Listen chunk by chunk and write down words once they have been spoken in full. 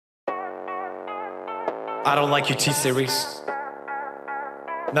I don't like your T-Series.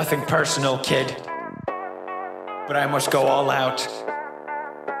 Nothing personal, kid. But I must go all out.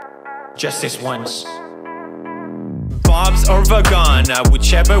 Just this once. Bob's or Vagana,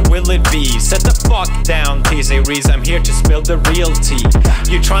 whichever will it be. Set the fuck down, T-Series, I'm here to spill the real tea.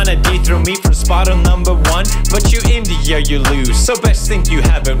 You're trying to dethrone me from spot on number one, but you India, you lose, so best think you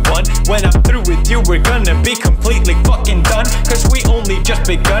haven't won. When I'm through with you, we're gonna be completely fucking done, cause we only just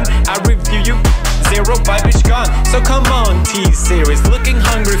begun. I review you, zero vibe is gone. So come on, T-Series, looking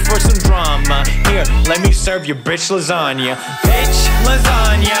hungry for some drama. Here, let me serve you bitch lasagna. Bitch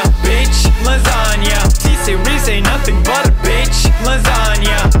lasagna, bitch lasagna. T-Series ain't nothing but a bitch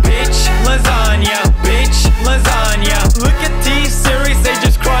lasagna. Bitch lasagna, bitch lasagna. Look at T-Series, they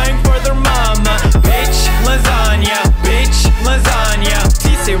just crying for their mama. Bitch lasagna, bitch lasagna.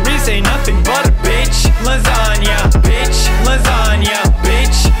 T-Series ain't nothing but a bitch lasagna. Bitch lasagna,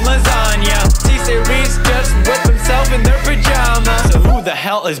 bitch lasagna. T-Series just whip himself in their pajamas. So who the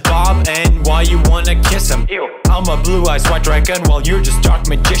hell is Bob and why you wanna kiss him? Ew. I'm a blue-eyed white dragon while you're just dark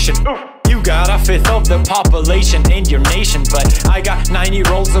magician. Oof. You got a fifth of the population in your nation, but I got 9 year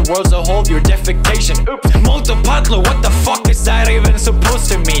olds, the world's a whole, your defecation. Oops, multipatlo, what the fuck is that even supposed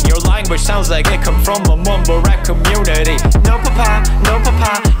to mean? Your language sounds like it come from a mumble rap community. No papa,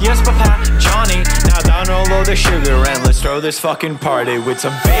 yes papa, Johnny. Now download the sugar and let's throw this fucking party with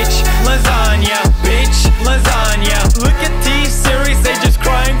some bitch lasagna, bitch lasagna. Look at T-Series, they just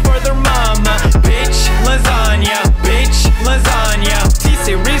crying for their mama. Bitch lasagna, bitch lasagna.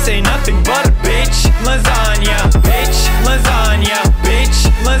 T-Series ain't nothing but a bitch lasagna. Bitch lasagna, bitch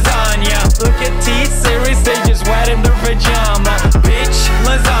lasagna. Look at T-Series, they just wet in their pajama. Bitch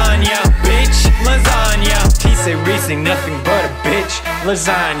lasagna, bitch lasagna. T-Series ain't nothing but a bitch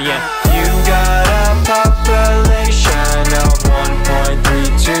lasagna.